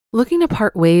Looking to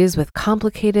part ways with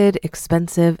complicated,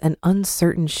 expensive, and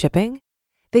uncertain shipping?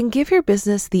 Then give your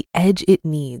business the edge it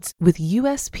needs with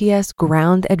USPS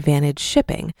Ground Advantage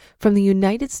shipping from the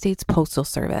United States Postal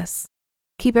Service.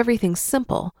 Keep everything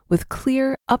simple with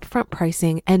clear, upfront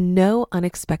pricing and no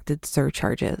unexpected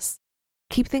surcharges.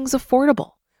 Keep things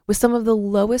affordable with some of the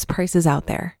lowest prices out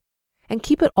there. And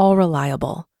keep it all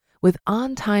reliable with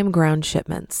on-time ground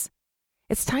shipments.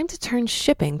 It's time to turn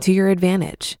shipping to your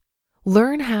advantage.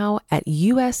 Learn how at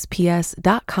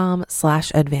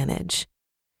USPS.com/advantage.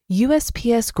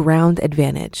 USPS Ground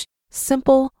Advantage.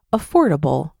 Simple,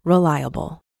 affordable,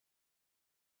 reliable.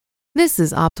 This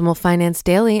is Optimal Finance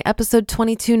Daily, episode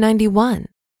 2291,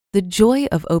 The Joy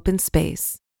of Open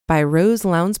Space by Rose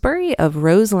Lounsbury of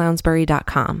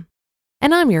roselounsbury.com.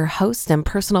 And I'm your host and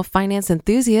personal finance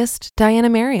enthusiast, Diana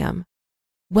Merriam.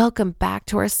 Welcome back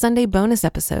to our Sunday bonus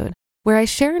episode, where I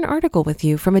share an article with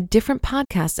you from a different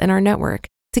podcast in our network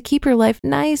to keep your life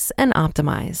nice and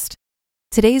optimized.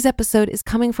 Today's episode is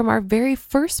coming from our very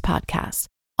first podcast,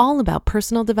 all about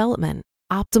personal development,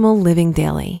 Optimal Living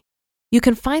Daily. You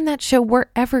can find that show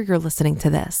wherever you're listening to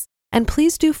this, and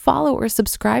please do follow or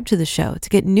subscribe to the show to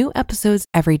get new episodes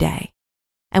every day.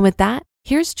 And with that,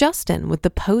 here's Justin with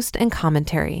the post and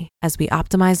commentary as we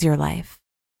optimize your life.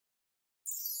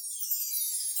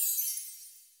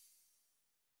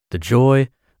 The Joy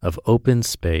of Open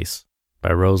Space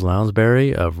by Rose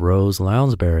Lounsbury of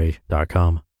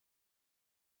roselounsbury.com.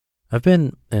 I've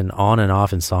been an on and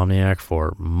off insomniac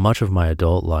for much of my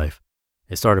adult life.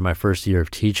 It started my first year of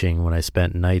teaching when I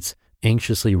spent nights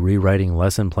anxiously rewriting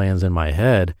lesson plans in my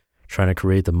head, trying to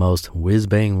create the most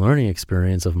whiz-bang learning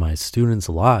experience of my students'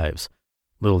 lives.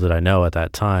 Little did I know at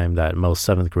that time that most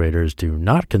 7th graders do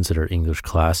not consider English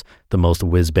class the most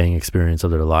whiz-bang experience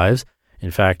of their lives. In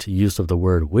fact, use of the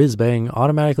word whiz-bang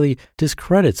automatically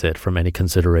discredits it from any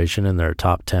consideration in their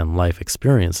top 10 life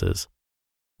experiences.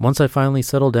 Once I finally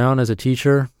settled down as a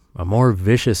teacher, a more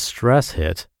vicious stress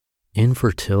hit: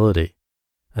 infertility.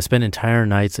 I spent entire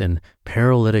nights in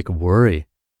paralytic worry.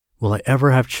 Will I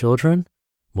ever have children?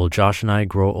 Will Josh and I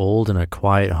grow old in a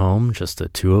quiet home, just the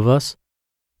two of us?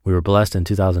 We were blessed in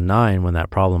 2009 when that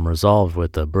problem resolved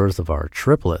with the birth of our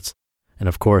triplets. And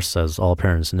of course, as all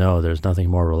parents know, there's nothing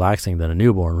more relaxing than a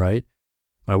newborn, right?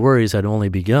 My worries had only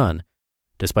begun.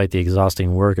 Despite the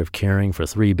exhausting work of caring for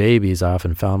 3 babies, I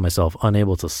often found myself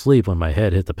unable to sleep when my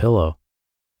head hit the pillow.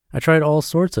 I tried all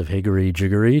sorts of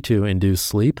higgery-jiggery to induce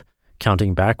sleep,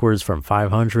 counting backwards from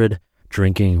 500,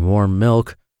 drinking warm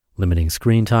milk, limiting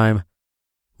screen time.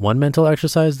 One mental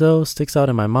exercise, though, sticks out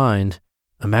in my mind: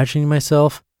 imagining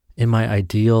myself in my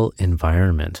ideal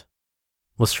environment.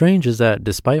 What's strange is that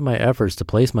despite my efforts to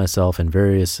place myself in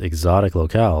various exotic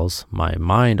locales, my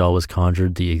mind always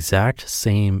conjured the exact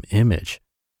same image.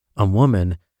 A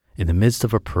woman in the midst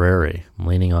of a prairie,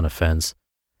 leaning on a fence.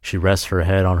 She rests her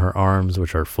head on her arms,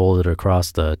 which are folded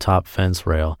across the top fence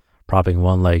rail, propping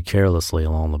one leg carelessly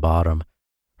along the bottom.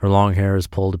 Her long hair is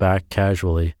pulled back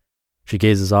casually. She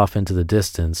gazes off into the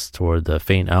distance toward the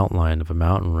faint outline of a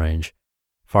mountain range.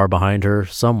 Far behind her,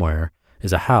 somewhere,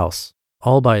 is a house,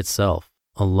 all by itself,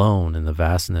 alone in the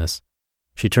vastness.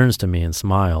 She turns to me and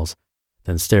smiles,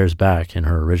 then stares back in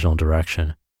her original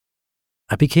direction.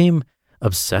 I became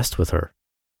obsessed with her.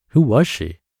 Who was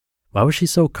she? Why was she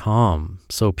so calm,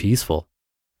 so peaceful?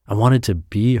 I wanted to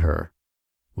be her.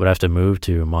 Would I have to move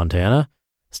to Montana,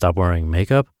 stop wearing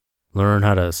makeup, learn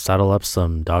how to saddle up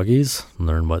some doggies,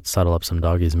 learn what saddle up some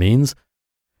doggies means?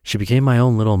 She became my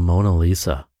own little Mona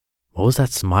Lisa. What was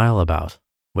that smile about?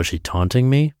 Was she taunting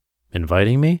me?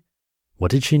 Inviting me? What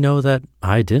did she know that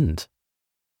I didn't?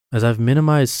 As I've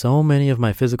minimized so many of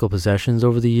my physical possessions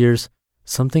over the years,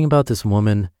 something about this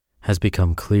woman has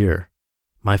become clear.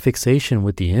 My fixation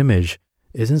with the image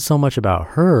isn't so much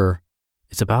about her,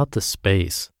 it's about the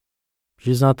space.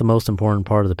 She's not the most important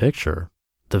part of the picture.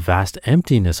 The vast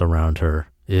emptiness around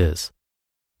her is.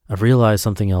 I've realized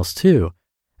something else too.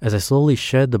 As I slowly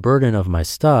shed the burden of my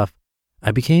stuff,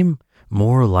 I became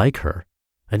more like her.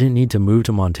 I didn't need to move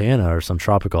to Montana or some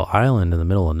tropical island in the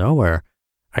middle of nowhere.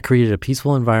 I created a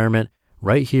peaceful environment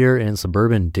right here in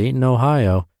suburban Dayton,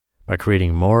 Ohio, by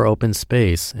creating more open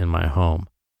space in my home.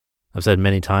 I've said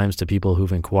many times to people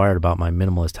who've inquired about my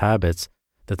minimalist habits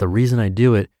that the reason I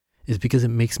do it is because it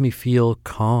makes me feel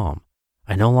calm.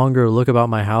 I no longer look about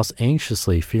my house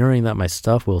anxiously, fearing that my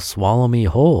stuff will swallow me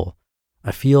whole.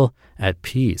 I feel at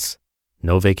peace.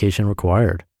 No vacation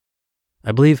required.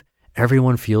 I believe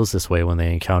everyone feels this way when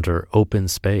they encounter open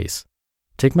space.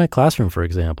 Take my classroom, for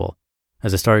example.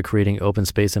 As I started creating open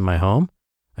space in my home,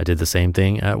 I did the same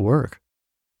thing at work.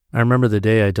 I remember the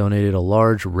day I donated a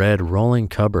large red rolling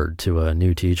cupboard to a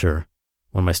new teacher.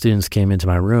 When my students came into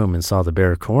my room and saw the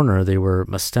bare corner, they were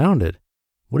astounded.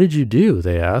 "What did you do?"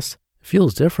 they asked. "It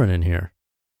feels different in here."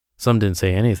 Some didn't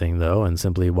say anything, though, and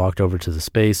simply walked over to the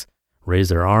space,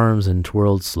 raised their arms, and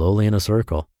twirled slowly in a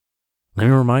circle. Let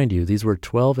me remind you, these were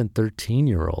 12 and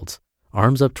 13-year-olds.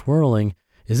 Arms up twirling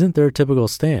isn't their typical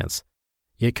stance.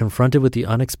 Yet confronted with the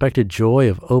unexpected joy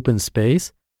of open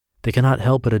space, they cannot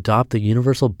help but adopt the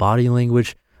universal body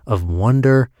language of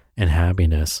wonder and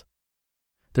happiness.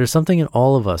 There's something in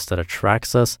all of us that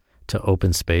attracts us to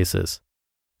open spaces.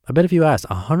 I bet if you asked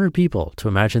 100 people to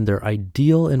imagine their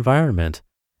ideal environment,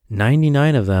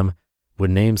 99 of them would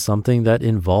name something that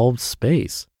involved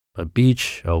space: a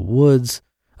beach, a woods,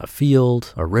 a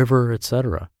field, a river,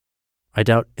 etc. I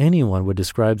doubt anyone would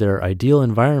describe their ideal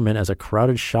environment as a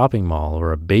crowded shopping mall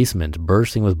or a basement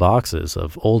bursting with boxes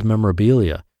of old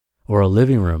memorabilia or a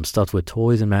living room stuffed with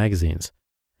toys and magazines.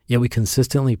 Yet we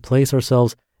consistently place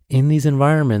ourselves in these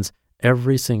environments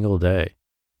every single day.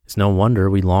 It's no wonder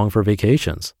we long for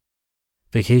vacations.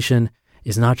 Vacation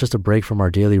is not just a break from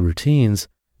our daily routines.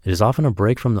 It is often a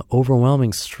break from the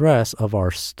overwhelming stress of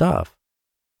our stuff.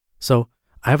 So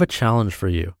I have a challenge for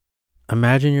you.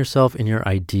 Imagine yourself in your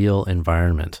ideal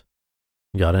environment.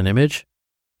 Got an image?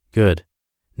 Good.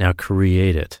 Now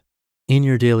create it in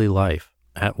your daily life,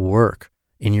 at work,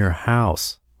 in your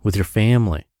house, with your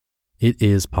family. It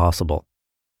is possible.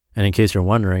 And in case you're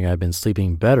wondering, I've been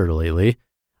sleeping better lately.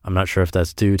 I'm not sure if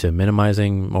that's due to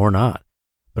minimizing or not,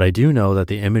 but I do know that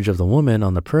the image of the woman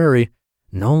on the prairie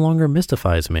no longer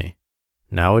mystifies me.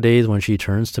 Nowadays, when she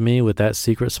turns to me with that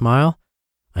secret smile,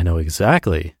 I know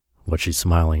exactly what she's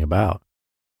smiling about.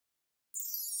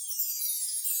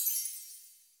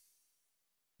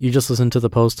 You just listened to the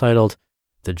post titled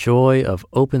 "The Joy of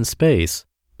Open Space"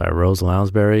 by Rose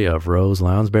Lounsbury of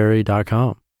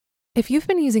roselounsbury.com. If you've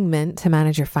been using Mint to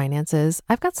manage your finances,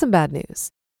 I've got some bad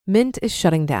news. Mint is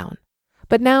shutting down.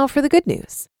 But now for the good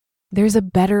news. There's a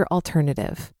better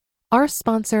alternative. Our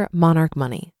sponsor, Monarch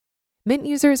Money. Mint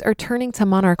users are turning to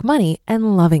Monarch Money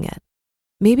and loving it.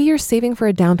 Maybe you're saving for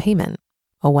a down payment,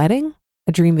 a wedding,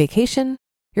 a dream vacation,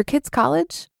 your kid's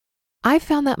college. I've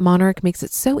found that Monarch makes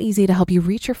it so easy to help you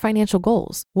reach your financial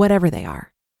goals, whatever they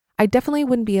are. I definitely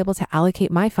wouldn't be able to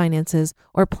allocate my finances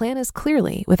or plan as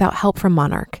clearly without help from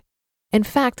Monarch. In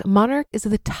fact, Monarch is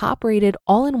the top-rated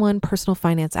all-in-one personal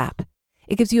finance app.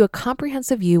 It gives you a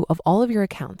comprehensive view of all of your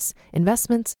accounts,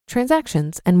 investments,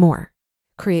 transactions, and more.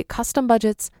 Create custom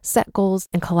budgets, set goals,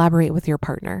 and collaborate with your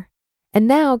partner. And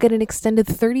now get an extended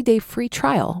 30-day free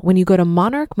trial when you go to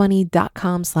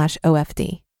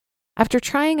monarchmoney.com/OFD. After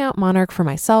trying out Monarch for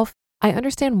myself, I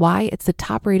understand why it's the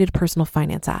top-rated personal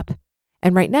finance app.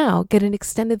 And right now, get an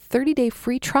extended 30-day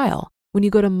free trial when you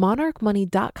go to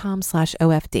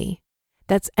monarchmoney.com/OFD.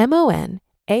 That's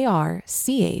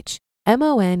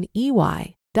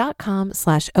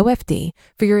monarchmoney.com/OFD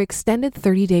for your extended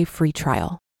 30-day free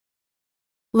trial.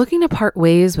 Looking to part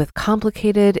ways with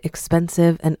complicated,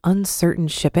 expensive, and uncertain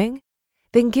shipping?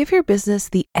 Then give your business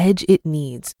the edge it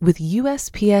needs with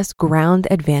USPS Ground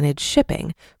Advantage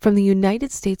shipping from the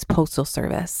United States Postal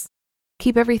Service.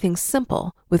 Keep everything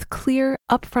simple with clear,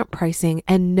 upfront pricing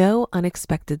and no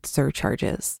unexpected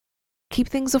surcharges. Keep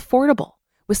things affordable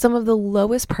with some of the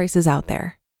lowest prices out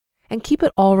there. And keep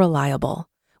it all reliable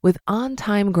with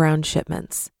on-time ground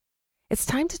shipments. It's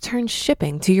time to turn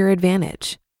shipping to your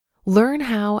advantage. Learn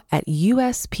how at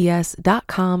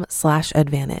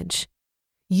USPS.com/advantage.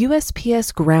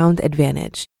 USPS Ground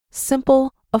Advantage.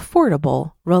 Simple,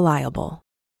 affordable, reliable.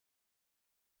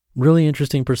 Really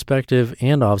interesting perspective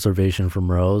and observation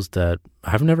from Rose that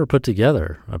I've never put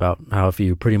together about how if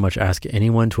you pretty much ask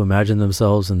anyone to imagine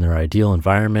themselves in their ideal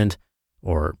environment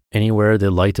or anywhere they'd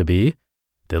like to be,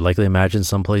 they'd likely imagine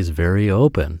someplace very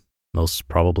open, most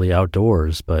probably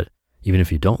outdoors. But even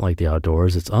if you don't like the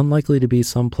outdoors, it's unlikely to be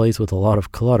someplace with a lot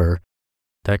of clutter.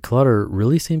 That clutter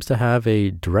really seems to have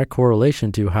a direct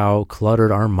correlation to how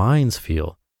cluttered our minds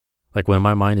feel. Like when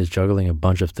my mind is juggling a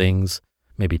bunch of things,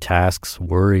 maybe tasks,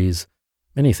 worries,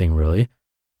 anything really,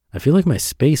 I feel like my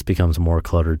space becomes more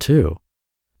cluttered too.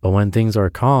 But when things are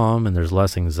calm and there's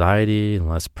less anxiety and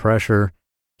less pressure,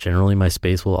 generally my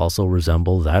space will also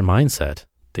resemble that mindset.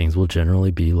 Things will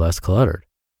generally be less cluttered.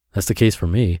 That's the case for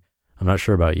me. I'm not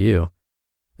sure about you.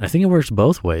 And I think it works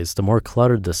both ways. The more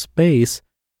cluttered the space,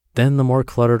 then the more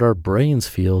cluttered our brains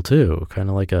feel too, kind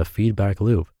of like a feedback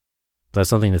loop. That's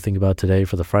something to think about today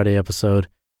for the Friday episode.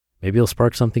 Maybe it'll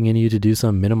spark something in you to do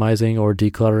some minimizing or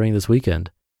decluttering this weekend.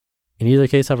 In either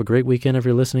case, have a great weekend if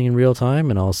you're listening in real time,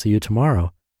 and I'll see you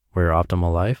tomorrow, where your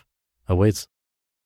optimal life awaits.